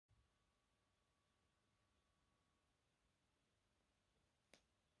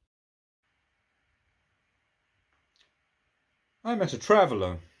I met a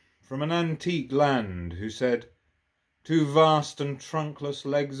traveller from an antique land who said, "Two vast and trunkless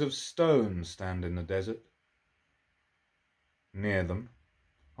legs of stone stand in the desert." Near them,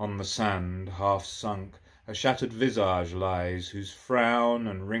 on the sand, half sunk, a shattered visage lies, whose frown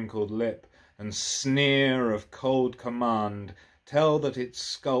and wrinkled lip and sneer of cold command tell that its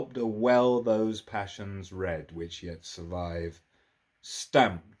sculptor well those passions read which yet survive,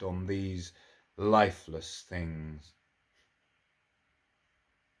 stamped on these lifeless things.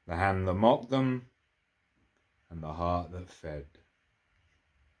 The hand that mocked them, and the heart that fed.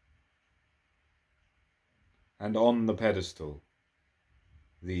 And on the pedestal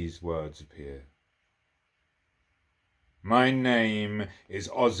these words appear: "My name is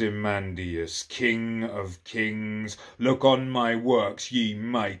Ozymandias, King of Kings. Look on my works, ye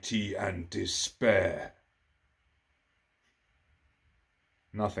mighty, and despair."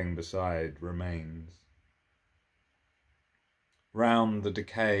 Nothing beside remains. Round the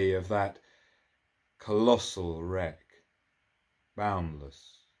decay of that colossal wreck,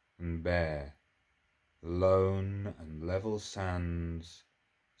 boundless and bare, the lone and level sands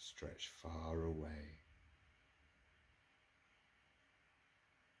stretch far away.